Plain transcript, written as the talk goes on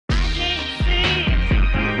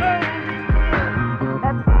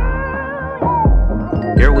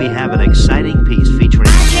we have an exciting piece featuring...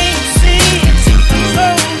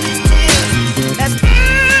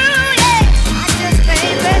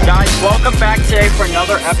 Guys, welcome back today for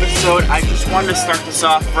another episode. I just wanted to start this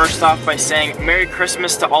off first off by saying Merry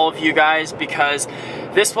Christmas to all of you guys, because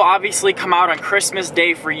this will obviously come out on Christmas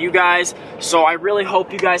Day for you guys. So I really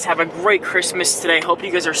hope you guys have a great Christmas today. Hope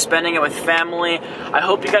you guys are spending it with family. I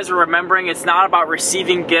hope you guys are remembering it's not about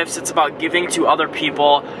receiving gifts, it's about giving to other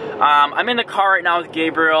people. I'm in the car right now with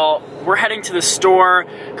Gabriel. We're heading to the store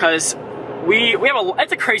because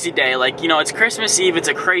it's a crazy day. Like, you know, it's Christmas Eve, it's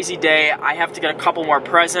a crazy day. I have to get a couple more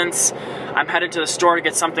presents. I'm headed to the store to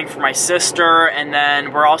get something for my sister, and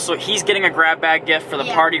then he's getting a grab bag gift for the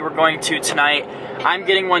party we're going to tonight. I'm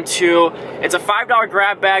getting one too. It's a $5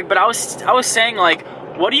 grab bag, but I was saying, like,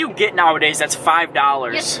 what do you get nowadays that's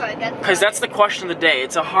 $5? Because that's the question of the day.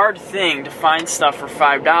 It's a hard thing to find stuff for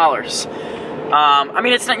 $5. I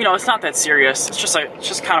mean, it's not, you know, it's not that serious. It's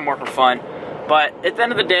just kind of more for fun. But at the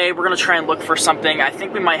end of the day, we're gonna try and look for something. I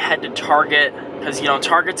think we might head to Target, because, you know,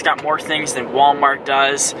 Target's got more things than Walmart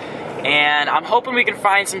does. And I'm hoping we can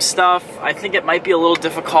find some stuff. I think it might be a little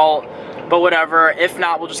difficult, but whatever. If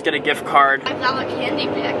not, we'll just get a gift card. $5 candy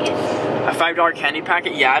packet. A $5 candy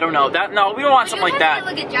packet? Yeah, I don't know. No, we don't want something like that.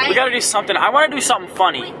 We gotta do something. I wanna do something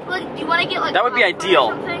funny. Wait, do you wanna get like that would be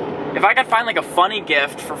ideal. If I could find like a funny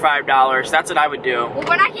gift for $5, that's what I would do. Well,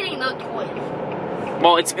 we're not getting no toys.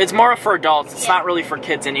 Well, it's more for adults. It's not really for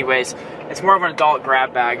kids anyways. It's more of an adult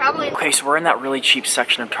grab bag. Probably. Okay, so we're in that really cheap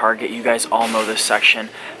section of Target. You guys all know this section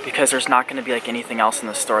because there's not gonna be like anything else in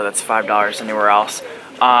the store that's $5 anywhere else.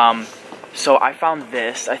 So I found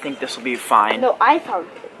this. I think this will be fine. No, I found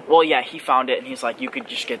it. Well, yeah, he found it and he's like, you could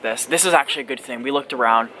just get this. This is actually a good thing. We looked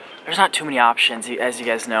around. There's not too many options, as you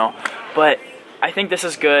guys know, but I think this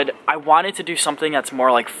is good. I wanted to do something that's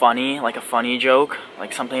more like funny, like a funny joke,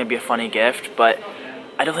 like something that'd be a funny gift, but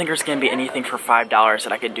I don't think there's gonna be anything for $5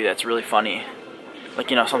 that I could do that's really funny. Like,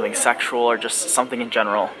 you know, something sexual or just something in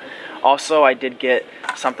general. Also, I did get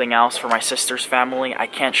something else for my sister's family. I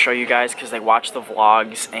can't show you guys because they watch the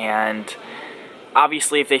vlogs, and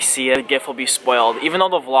obviously if they see it, the gift will be spoiled. Even though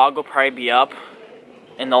the vlog will probably be up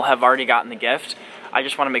and they'll have already gotten the gift, I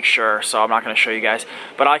just want to make sure, so I'm not going to show you guys.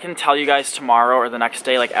 But I can tell you guys tomorrow or the next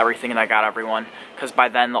day, like, everything that I got everyone, because by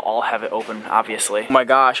then they'll all have it open, obviously. Oh my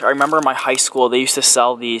gosh, I remember in my high school, they used to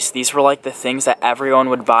sell these. These were like the things that everyone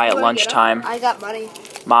would buy at lunchtime. I got money.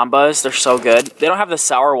 Mambas, they're so good. They don't have the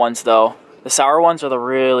sour ones, though. The sour ones are the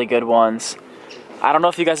really good ones. I don't know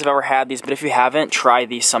if you guys have ever had these, but if you haven't, try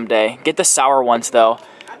these someday. Get the sour ones, though.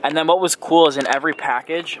 And then what was cool is in every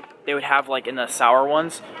package, they would have, like, in the sour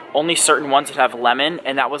ones, only certain ones would have lemon,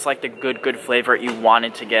 and that was like the good flavor you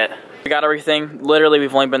wanted to get. We got everything. Literally,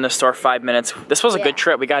 we've only been in the store 5 minutes. This was a good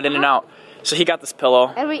trip. We got in and out. So he got this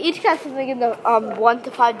pillow. And we each got something in the $1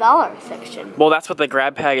 to $5 section. Well, that's what the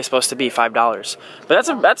grab bag is supposed to be, $5. But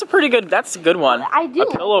that's a pretty good. That's a good one. I do.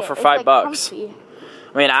 A pillow for $5. Comfy.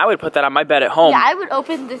 I mean, I would put that on my bed at home. Yeah, I would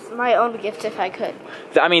open my own gift if I could.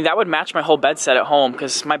 I mean, that would match my whole bed set at home,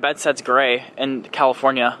 because my bed set's gray in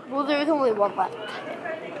California. Well, there's only one left.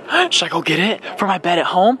 Should I go get it for my bed at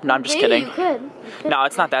home? No, I'm just kidding. You could. No,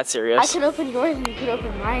 it's not that serious. I could open yours and you could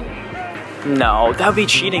open mine. No, that would be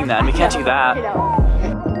cheating then. We can't do that.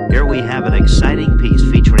 Here we have an exciting piece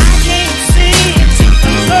featuring...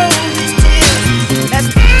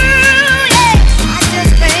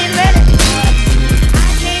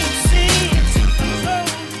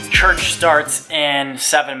 Church starts in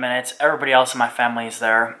 7 minutes. Everybody else in my family is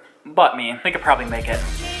there, but me. We could probably make it.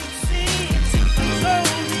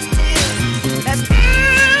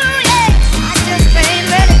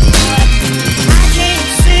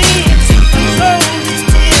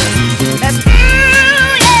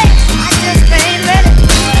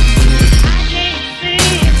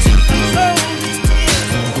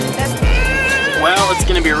 Well, it's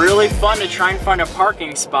gonna be really fun to try and find a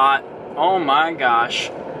parking spot. Oh my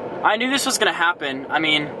gosh. I knew this was gonna happen. I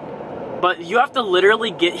mean, but you have to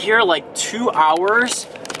literally get here like 2 hours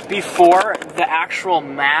before the actual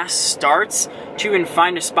mass starts to even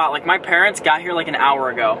find a spot. Like, my parents got here like an hour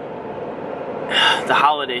ago. The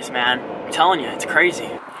holidays, man. I'm telling you, it's crazy.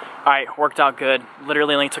 All right, worked out good.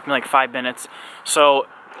 Literally only took me like 5 minutes. So,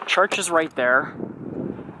 church is right there.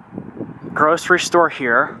 Grocery store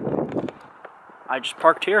here. I just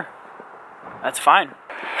parked here. That's fine.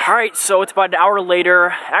 Alright, so it's about an hour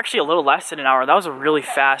later, actually a little less than an hour. That was a really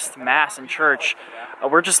fast mass in church.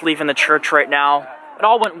 We're just leaving the church right now. It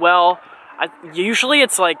all went well. Usually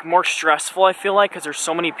it's like more stressful, I feel like, because there's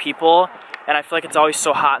so many people, and I feel like it's always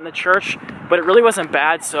so hot in the church. but it really wasn't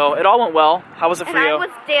bad, so it all went well. How was it for you? And I was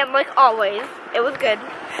Dan like always. It was good.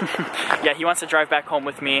 Yeah, he wants to drive back home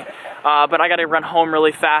with me, but I gotta run home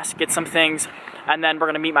really fast, get some things, and then we're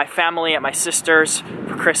gonna meet my family at my sister's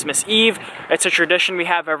for Christmas Eve. It's a tradition we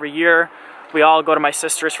have every year. We all go to my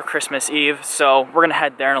sister's for Christmas Eve, so we're gonna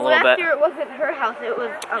head there in a little bit. Last year it wasn't her house, it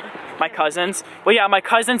was my cousins. Well, yeah, my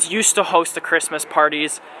cousins used to host the Christmas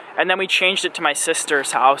parties, and then we changed it to my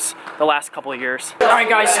sister's house the last couple of years. All right,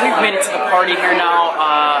 guys, so we've made it to the party here now.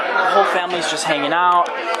 The whole family's just hanging out.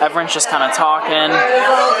 Everyone's just kind of talking.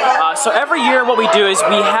 So every year what we do is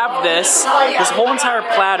we have this whole entire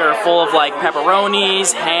platter full of like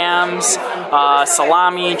pepperonis, hams,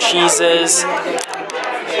 salami, cheeses.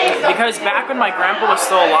 Because back when my grandpa was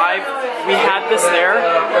still alive, we had this there,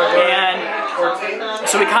 and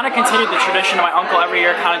so we kind of continued the tradition. My uncle every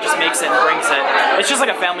year kind of just makes it and brings it. It's just like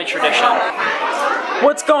a family tradition.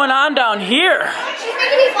 What's going on down here? She's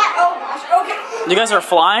making me fly. Oh gosh, okay. You guys are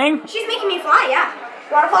flying? She's making me fly, yeah.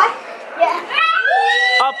 You wanna fly? Yeah.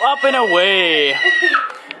 Up and away.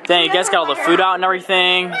 Dang, you guys got all the food out and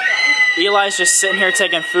everything. Eli's just sitting here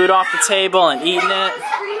taking food off the table and eating it.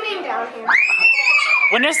 Screaming down here.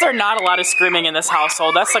 When is there not a lot of screaming in this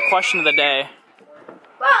household? That's the question of the day.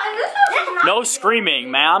 Well, in this house is not. No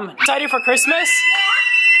screaming, ma'am. Excited for Christmas?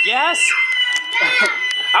 Yes?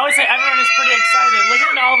 I would say everyone is pretty excited. Look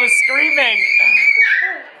at all the screaming.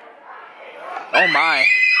 Oh my.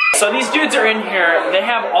 So these dudes are in here. They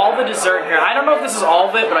have all the dessert here. I don't know if this is all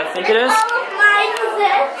of it, but I think it is.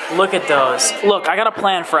 Look at those. Look, I got a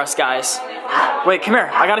plan for us guys. Wait, come here.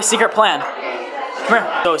 I got a secret plan. Come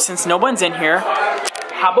here. So since no one's in here,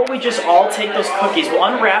 how about we just all take those cookies? We'll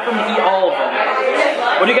unwrap them and eat all of them.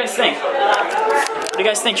 What do you guys think? What do you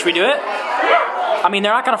guys think? Should we do it? I mean,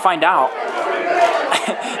 they're not gonna find out.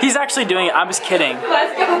 He's actually doing it. I was kidding.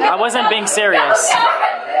 I wasn't being serious.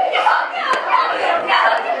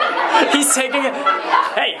 He's taking it.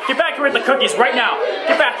 Hey, get back here with the cookies right now.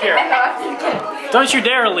 Get back here. Don't you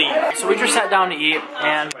dare leave. So we just sat down to eat,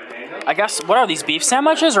 and I guess, what are these, beef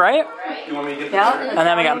sandwiches, right? Yeah. And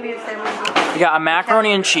then we got a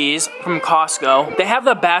macaroni and cheese from Costco. They have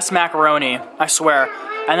the best macaroni, I swear.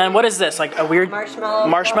 And then what is this, like a weird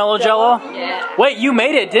marshmallow jello? Yeah. Wait, you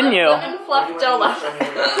made it, didn't you? Fluff jello.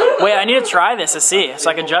 Wait, I need to try this to see, so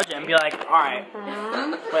I can judge it and be like, all right.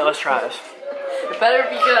 Wait, let's try this. It better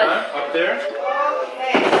be good. Up there?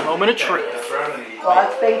 Moment of truth.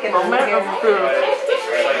 Lots of bacon. Moment of truth.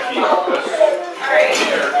 You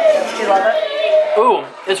love it? Ooh,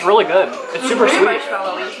 it's really good. It's super sweet.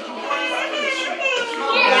 Marshmallowy.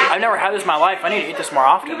 I've never had this in my life. I need to eat this more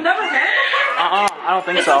often. You've never had it? I don't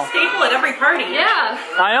think It's so. a staple at every party. Yeah.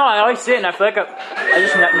 I know, I always see it and I feel like I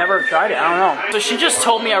just never tried it, I don't know. So she just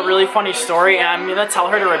told me a really funny story and I'm gonna tell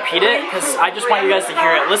her to repeat it because I just want you guys to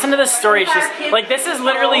hear it. Listen to this story, she's like, this is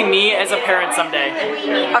literally me as a parent someday.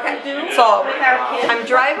 Okay, so I'm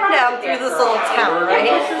driving down through this little town,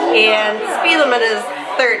 right? And the speed limit is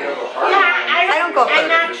 30. I don't go 30.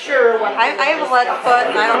 I'm not sure what. I have a lead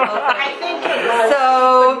foot and I don't go 30.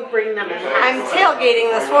 So I'm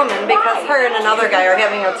tailgating this woman because her and another guy are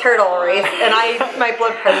having a turtle race and my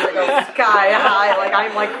blood pressure goes sky high. Like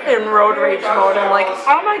I'm like in road rage mode. I'm like,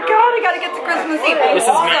 oh my god, I gotta get to Christmas Eve. This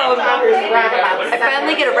is me. So I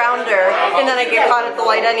finally get around her and then I get caught at the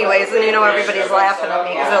light anyways, and you know everybody's laughing at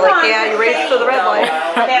me because they're like, yeah, you raced to the red light.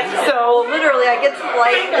 So literally I get to the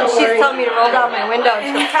light and she's telling me to roll down my window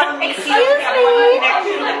and she's telling me, excuse me,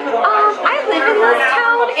 I live in this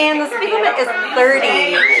town and the speed limit is 30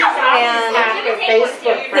 and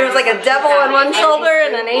there's like a devil on one shoulder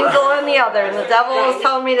and an angel on the other, and the devil was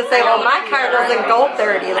telling me to say, well, my car doesn't go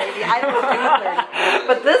 30, lady, I don't do 30.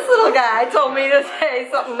 But this little guy told me to say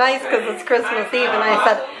something nice because it's Christmas Eve, and I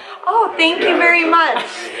said, oh, thank you very much.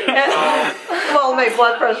 Well, my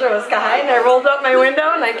blood pressure was high, and I rolled up my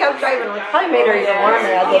window, and I kept driving. It probably made her even more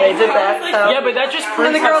mad that I did that. So. Yeah, but that just proves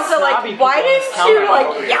and the girls are like, why didn't you like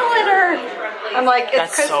yell at her? I'm like,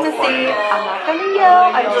 it's That's so Christmas funny. Eve. I'm not gonna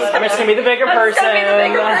yell. I'm just gonna be the bigger person. I'm just gonna be the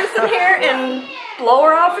bigger person here and blow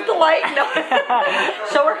her off at the light. No.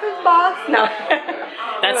 Show her who's boss. No.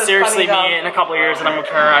 That's seriously me in a couple of years and I'm with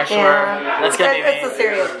her, I swear. Yeah. That's gonna be me. It's a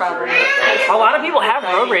serious problem. A lot of people have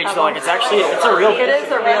road rage though, like it's a real It is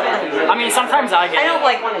a real thing. I mean, sometimes I get I don't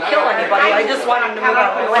like want to kill anybody. I just want them to move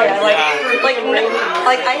out of my way.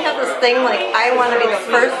 Like I have this thing. Like I want to be the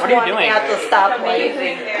first What are you one doing? at the stoplight.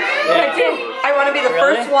 I do. I want to be the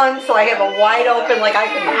first one, so I have a wide open. Like I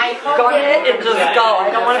can gun it and just go.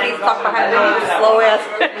 I don't want want to be stuck behind me, slow ass.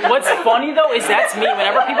 What's funny though is that's me.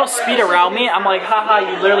 Whenever people speed around me, I'm like, haha,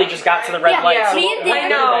 you literally just got to the red light. Yeah, So me and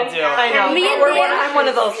Dan- what did I do? I know. Me and Dan- I'm one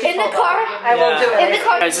of those people. In the car. I won't do it. In the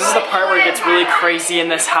car. Guys, this is the part where it gets really crazy in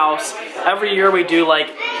this house. Every year we do like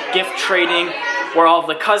gift trading where all of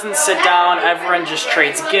the cousins sit down, everyone just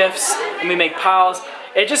trades gifts, and we make piles.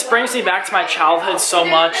 It just brings me back to my childhood so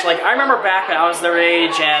much. Like, I remember back when I was their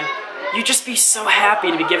age, and you'd just be so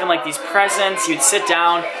happy to be given like these presents. You'd sit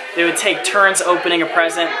down, they would take turns opening a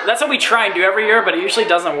present. That's what we try and do every year, but it usually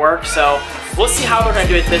doesn't work, so we'll see how we're gonna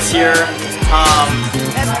do it this year.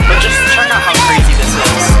 But just check out how crazy this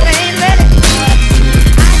is.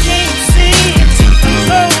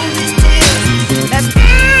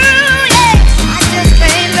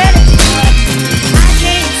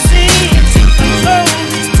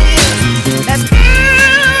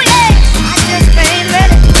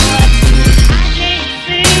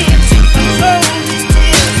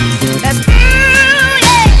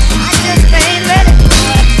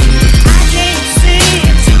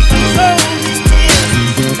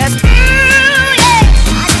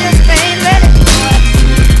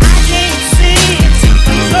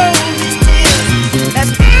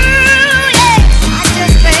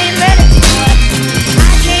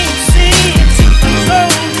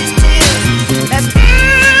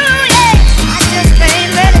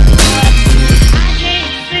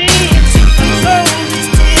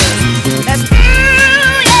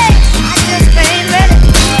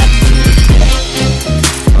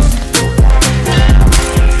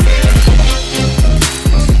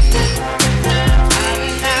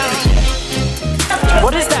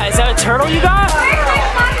 Turtle you got?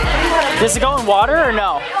 Does it go in water or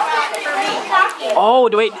no? Oh,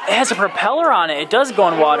 wait, it has a propeller on it. It does go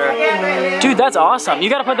in water. Dude, that's awesome. You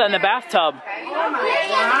gotta put that in the bathtub.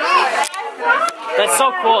 That's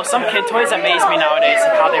so cool. Some kid toys amaze me nowadays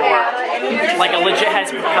and how they work. Like, it legit has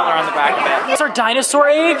a propeller on the back of it. Those are dinosaur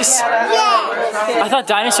eggs? Yes. I thought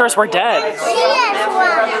dinosaurs were dead. She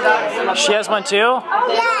has one. She has one too? Yeah.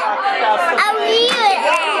 I'll leave it.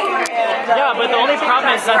 Yeah, but the only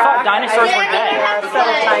problem is I thought dinosaurs were dead. Set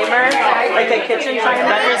a timer, like a kitchen timer.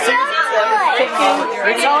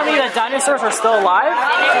 You're telling me that dinosaurs are still alive?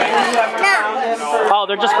 No. Oh,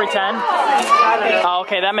 they're just pretend? Oh,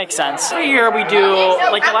 okay, that makes sense. Every year we do,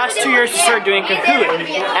 like the last 2 years we started doing Kahoot.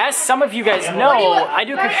 As some of you guys know, I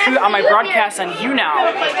do Kahoot on my broadcast on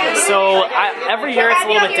YouNow. So every year it's a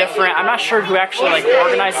little bit different. I'm not sure who actually like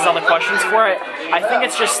organizes all the questions for it. I think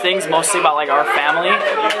it's just things mostly about like our family.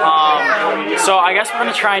 So I guess we're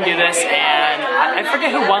gonna try and do this, and I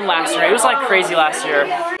forget who won last year. It was like crazy last year.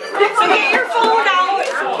 So get your phone out,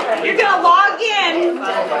 you're gonna log in,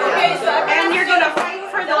 and you're gonna fight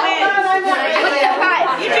for the win.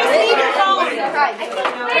 You just need your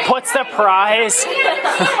phone. What's the prize?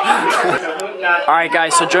 Alright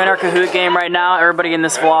guys, so join our Kahoot game right now, everybody in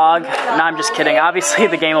this vlog. No, I'm just kidding. Obviously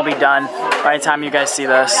the game will be done by the time you guys see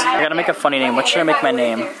this. I gotta make a funny name. What should I make my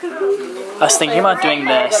name? I was thinking about doing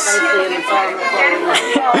this.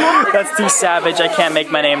 That's too savage. I can't make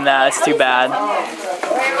my name that. That's too bad.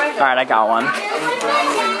 Alright, I got one.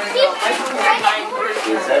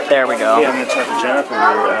 There we go. Yeah, I'm going to talk to Jonathan.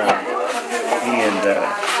 He and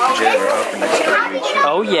Jared are up next to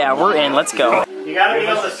Oh yeah, we're in. Let's go. You got to be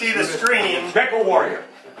able to see the screen. Pickle Warrior.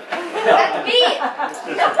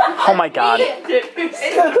 Oh my god. So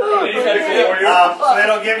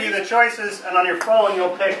it'll give you the choices, and on your phone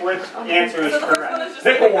you'll pick which answer is correct.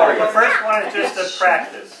 Pickle Warrior. The first one is just a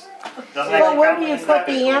practice. Well, where do you put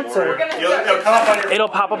the answer? It'll come up on your It'll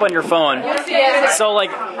pop up on your phone. So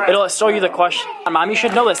like, it'll show you the question. Mom, you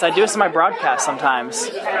should know this. I do this in my broadcast sometimes.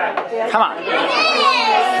 Come on.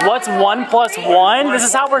 What's 1 plus 1? This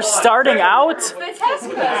is how we're starting out?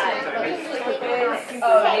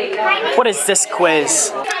 What is this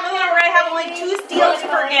quiz? We're gonna have only 2 steals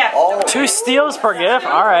per gift. 2 steals per gift?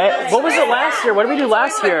 Alright. What was it last year? What did we do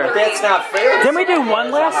last year? That's not fair. Didn't we do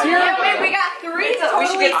 1 last year? We got 3, so we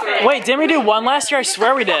should get 3. Wait, didn't we do 1 last year? I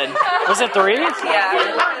swear we did. Was it 3?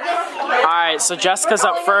 Yeah. Alright, so Jessica's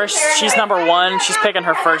up first. She's number 1. She's picking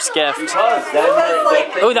her first gift.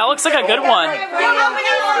 Oh, that looks like a good one.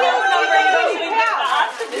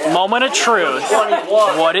 Moment of truth.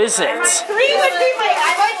 What is it? 3 would be my.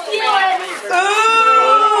 I might steal it. Ooh!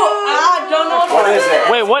 Don't know. What is it?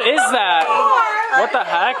 Wait, what is that? What the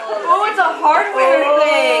heck? Oh, it's a hardware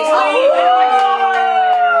thing.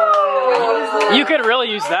 Oh. You could really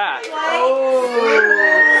use that. Oh.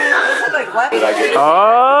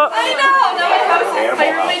 I know. My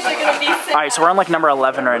roommates are gonna be sick. Alright, so we're on like number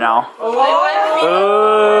 11 right now. Ooh.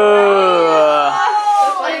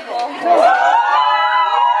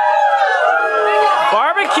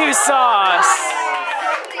 barbecue sauce.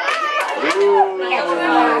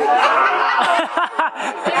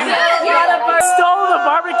 Stole the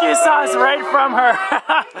barbecue sauce right from her.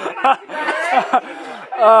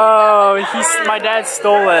 Oh, my dad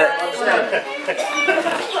stole it.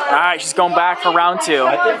 All right, she's going back for round 2.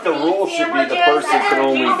 I think the rule should be the person can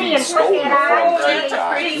only be stolen from 2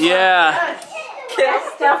 times. Yeah. Maybe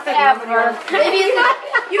it's not.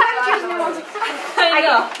 You have to choose new ones. I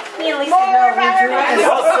know. Me and Lisa know we drew it.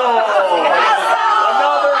 Russell!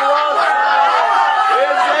 Another Russell!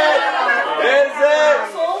 Is it?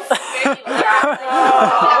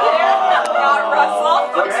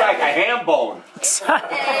 Looks like a ham bone.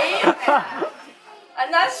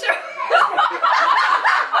 I'm not sure.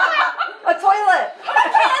 A toilet.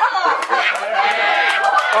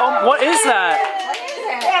 Oh, what is that?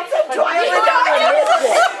 That's a toilet.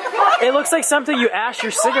 It looks like something you ash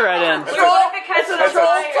your cigarette in. It's a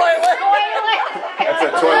troll toilet. That's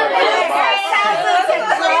a toilet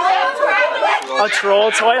for a mouse. A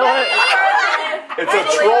troll toilet? It's a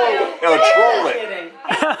trollet.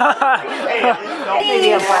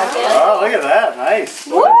 Oh, look at that. Nice.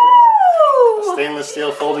 Stainless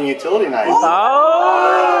steel folding utility knife.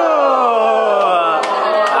 Oh!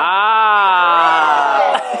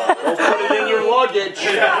 Don't put it in your luggage.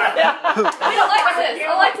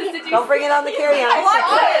 Alexis, did you Don't bring it on the carry-on.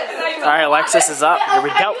 All right, Alexis is up. Here we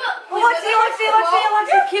go. Alexis,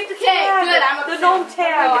 keep the tag. The gnome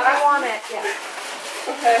tag. I want it. Yeah.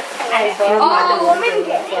 Oh, woman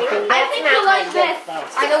get it. I think you like this.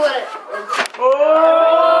 I know what it is. Oh!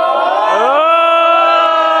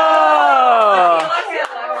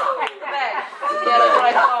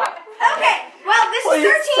 Okay, well, this is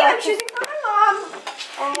your team. I'm choosing for my mom.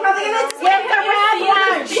 Probably gonna Get the red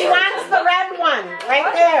one. She wants the red one.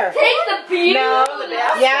 Right there. Take the beer. No.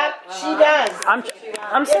 Yep, she does. I'm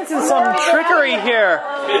sensing some trickery here.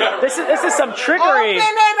 This is some trickery. Open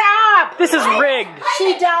it up. This is rigged.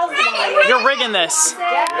 She does. You're rigging this.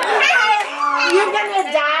 You're gonna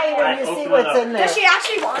die when you see what's in there. Does she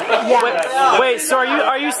actually want it? Yeah. Wait, so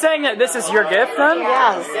are you saying that this is your gift then?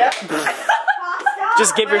 Yes.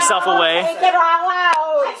 Just give yourself away. Take it all out.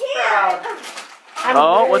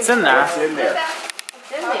 Oh, what's in there? What's in there?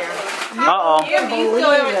 Uh-oh.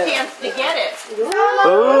 still have a chance to get it.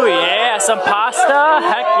 Ooh, yeah, some pasta.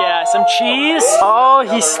 Heck yeah, some cheese. Oh,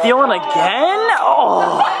 he's stealing again?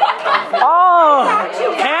 Oh. Oh,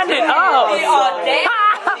 hand it up.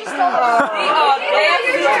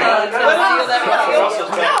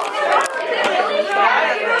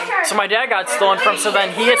 So my dad got stolen from, so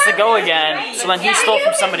then he gets to go again. So then he stole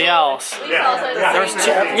from somebody else. There's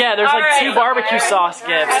like 2 barbecue sauce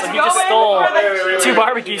gifts. So he just stole 2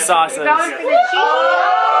 barbecue sauces.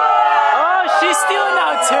 Oh, she's stealing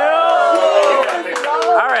now too.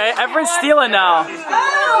 All right, everyone's stealing now.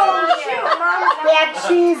 Bad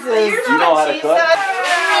cheeses. You know how to cook?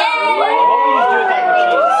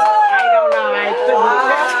 I don't know.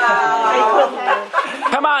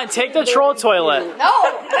 Come on, take the troll toilet. No.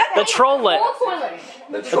 The trollet.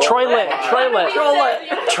 The troilet. Trollet.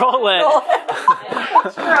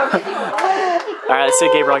 Alright, let's see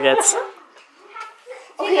what Gabriel gets.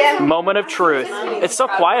 Moment of truth. It's so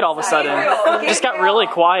quiet all of a sudden. It just got really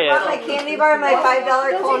quiet. My candy bar, my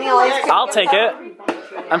 $5 Colonial ice cream. I'll take it.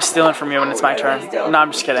 I'm stealing from you when it's my turn. No,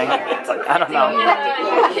 I'm just kidding. I don't know. I'm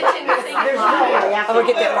gonna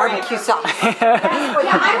get that barbecue sauce. I'm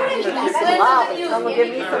gonna give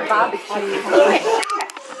me some barbecue.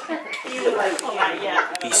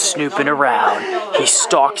 He's snooping around. He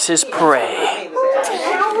stalks his prey.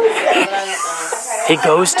 He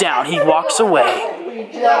goes down. He walks away.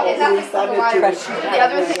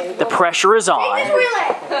 The pressure is on.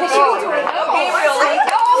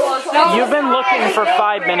 You've been looking for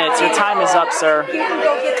 5 minutes. Your time is up, sir. You can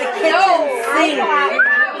go get the kitchen sink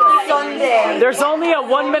Sunday. There's only a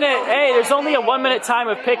 1 minute. Hey, there's only a 1 minute time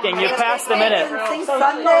of picking. You've passed the minute.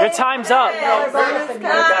 Your time's up.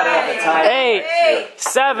 8,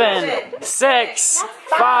 7, 6,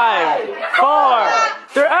 5, 4,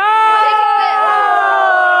 3. Oh!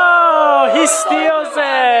 He steals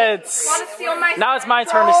it. Now it's my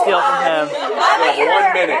turn to steal from him.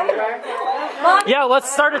 1 minute. Yeah,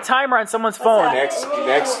 let's start a timer on someone's phone.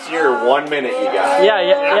 Next year, 1 minute you got.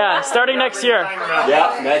 Yeah. Starting next year.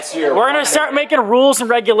 Yeah, next year. We're gonna start making rules and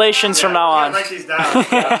regulations from now on. Write these down.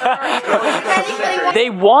 They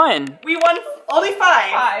won. We won only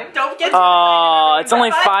 5. Don't get It's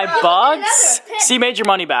only $5. So you made your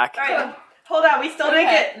money back. Hold on, we still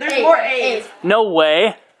didn't get. There's more A's. No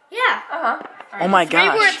way. Yeah. Oh my 3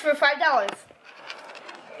 words gosh. for $5.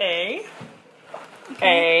 A.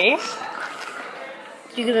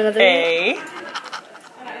 You get another. A.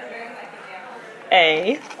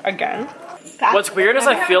 A again. What's weird is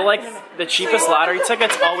I feel like the cheapest lottery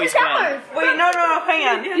tickets always win. Wait, no, hang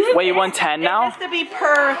on. Wait, you won 10 now? It has to be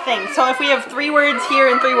per thing. So if we have 3 words here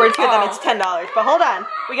and 3 words here, then it's $10. But hold on,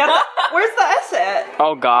 we got the, where's the S at?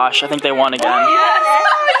 Oh gosh, I think they won again. Yes!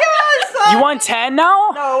 Oh yes! You won 10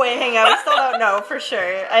 now? No, wait, hang on. We still don't know for sure.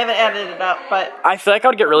 I haven't added it up, but I feel like I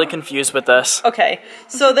would get really confused with this. okay.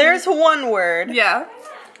 So there's 1 word. Yeah.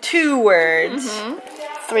 2 words.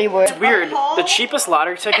 3 words. It's weird. The cheapest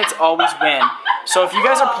lottery tickets always win. So if you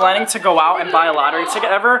guys are planning to go out and buy a lottery ticket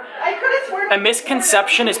ever, a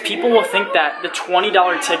misconception is people will think that the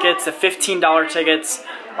 $20 tickets, the $15 tickets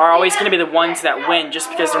are always going to be the ones that win just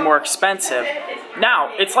because they're more expensive. Now,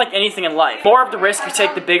 it's like anything in life. More of the risk you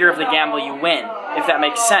take, the bigger of the gamble you win, if that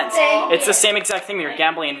makes sense. It's the same exact thing when you're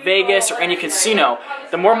gambling in Vegas or any casino.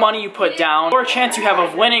 The more money you put down, the more chance you have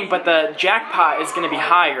of winning, but the jackpot is going to be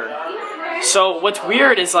higher. So what's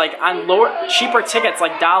weird is like on cheaper tickets,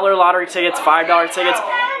 like $1 lottery tickets, $5 tickets,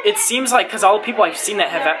 it seems like, because all the people I've seen that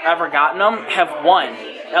have ever gotten them have won.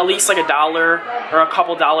 At least like $1 or a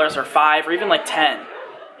couple dollars or 5 or even like 10.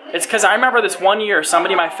 It's because I remember this one year,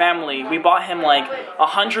 somebody in my family, we bought him like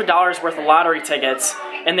 $100 worth of lottery tickets,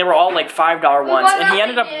 and they were all like $5 ones, and he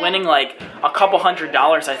ended up winning like a couple $100,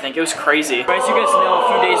 I think. It was crazy. As you guys know, a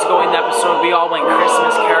few days ago in the episode, we all went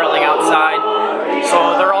Christmas caroling outside,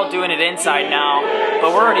 so they're all doing it inside now,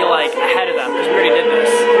 but we're already like ahead of them because we already did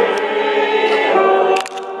this.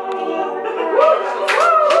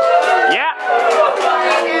 Yeah.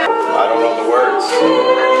 I don't know the words.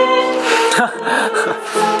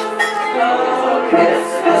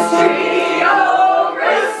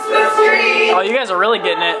 Oh, you guys are really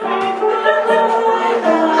getting it.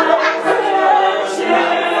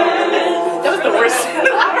 That was the worst. When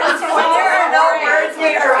there are no words,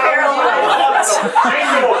 we are paralyzed.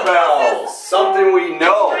 Jingle bells, something we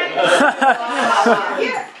know.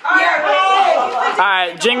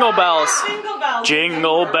 Alright, jingle bells.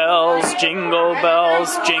 Jingle bells. Jingle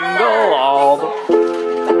bells, jingle all the...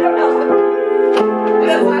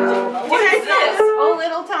 What is this? Oh,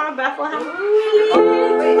 little town of Bethlehem.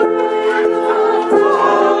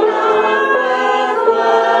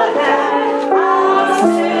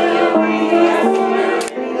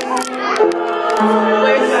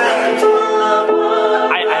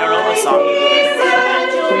 I don't know the song.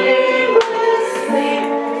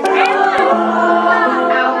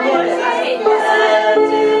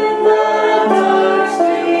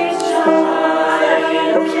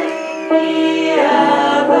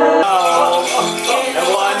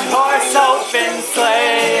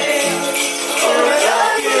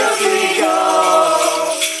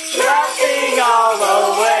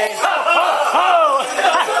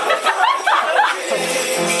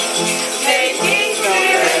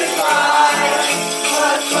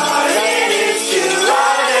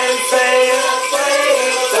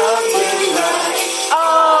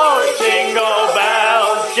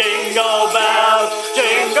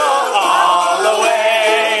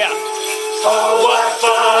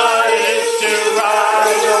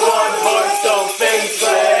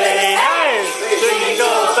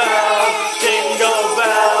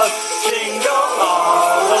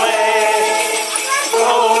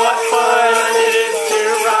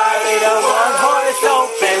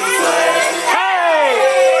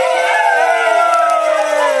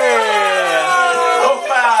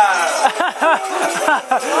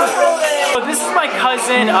 So this is my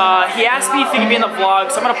cousin. He asked me if he could be in the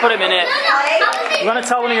vlog, so I'm gonna put him in it. You wanna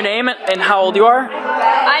tell him your name and how old you are?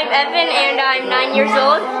 I'm Evan and I'm 9 years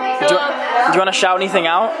old. Do you wanna shout anything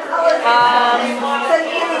out?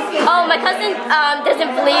 Oh, my cousin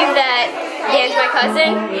doesn't believe that Dan's my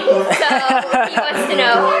cousin, so he wants to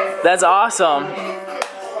know. That's awesome.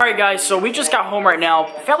 Alright guys, so we just got home right now.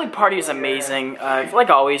 Family party is amazing. Like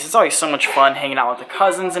always, it's always so much fun hanging out with the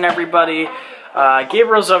cousins and everybody.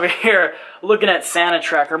 Gabriel's over here looking at Santa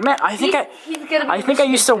Tracker. Man, I think I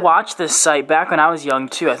used to watch this site back when I was young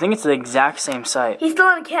too. I think it's the exact same site. He's still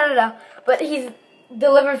in Canada, but he's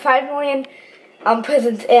delivered 5 million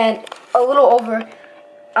presents and a little over.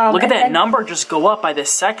 Look at that number just go up by the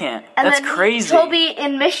second. That's crazy. He'll be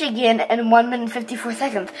in Michigan in 1 minute and 54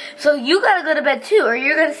 seconds. So you gotta go to bed too, or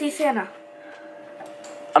you're gonna see Santa.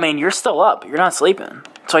 I mean, you're still up. You're not sleeping.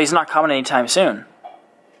 So he's not coming anytime soon.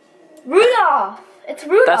 Rudolph! It's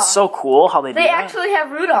Rudolph. That's so cool how they do that. They actually have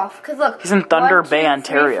Rudolph, because look. He's in Thunder Bay,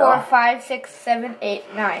 Ontario. 1, 2, 3, 4, 5, 6, 7, 8,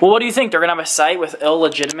 9. Well, what do you think? They're going to have a site with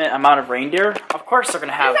illegitimate amount of reindeer? Of course they're going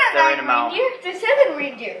to have the right amount. Reindeer? There's 7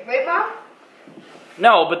 reindeer, right, Mom?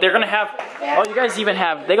 No, but they're gonna have, oh, you guys even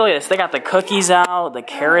have, look at this, they got the cookies out, the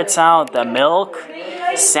carrots out, the milk.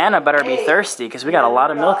 Santa better be thirsty because we got a lot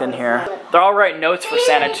of milk in here. They're all writing notes for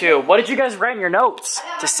Santa too. What did you guys write in your notes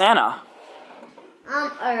to Santa?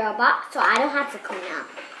 A robot, so I don't have to clean up.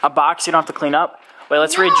 A box you don't have to clean up? Wait,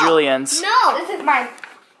 let's read Julian's. No, this is mine.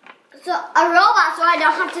 So a robot, so I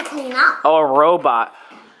don't have to clean up. Oh, a robot.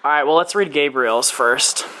 All right, well, let's read Gabriel's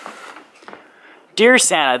first. Dear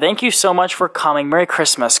Santa, thank you so much for coming. Merry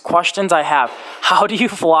Christmas. Questions I have. How do you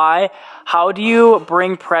fly? How do you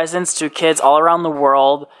bring presents to kids all around the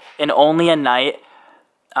world in only a night?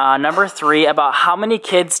 Number 3, about how many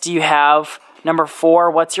kids do you have? Number 4,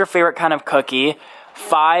 what's your favorite kind of cookie?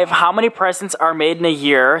 5, how many presents are made in a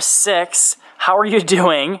year? 6, how are you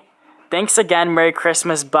doing? Thanks again. Merry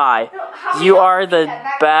Christmas. Bye. You are the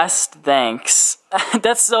best. Thanks.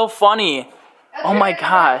 That's so funny. Oh my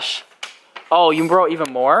gosh. Oh, you wrote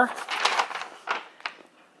even more?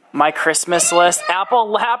 My Christmas list.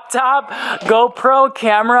 Apple laptop, GoPro,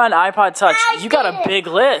 camera, and iPod Touch. You got a big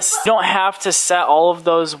list. You don't have to set all of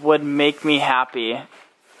those would make me happy.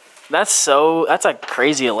 That's a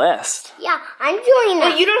crazy list. Yeah, I'm doing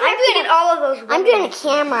that. Well, you don't have to get all of those. I'm doing a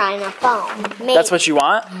camera and a phone. Maybe. That's what you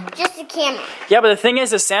want? Just a camera. Yeah, but the thing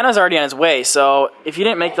is Santa's already on his way, so if you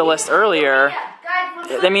didn't make the list earlier,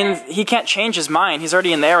 I mean, he can't change his mind. He's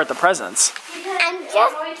already in there with the presents. I'm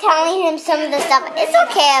just telling him some of the stuff. It's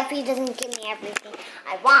okay if he doesn't give me everything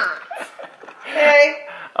I want. Okay.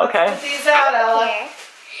 Okay. Put these out, Ella. Okay.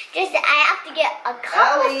 Just, I have to get a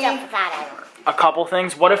couple of stuff that I want. A couple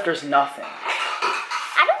things? What if there's nothing?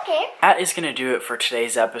 I don't care. That is going to do it for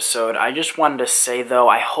today's episode. I just wanted to say, though,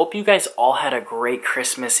 I hope you guys all had a great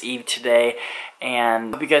Christmas Eve today, and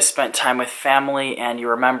I hope you guys spent time with family, and you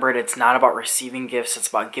remembered it's not about receiving gifts, it's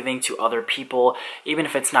about giving to other people. Even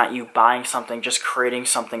if it's not you buying something, just creating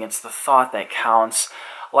something, it's the thought that counts.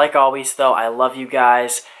 Like always, though, I love you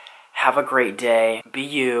guys. Have a great day. Be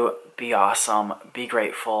you, be awesome, be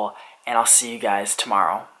grateful, and I'll see you guys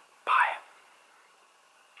tomorrow. Bye.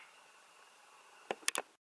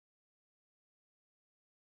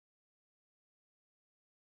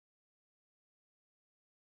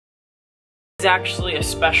 It's actually a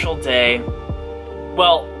special day.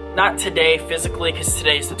 Well, not today physically because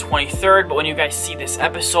today is the 23rd, but when you guys see this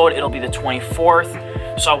episode, it'll be the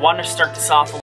 24th. So I want to start this off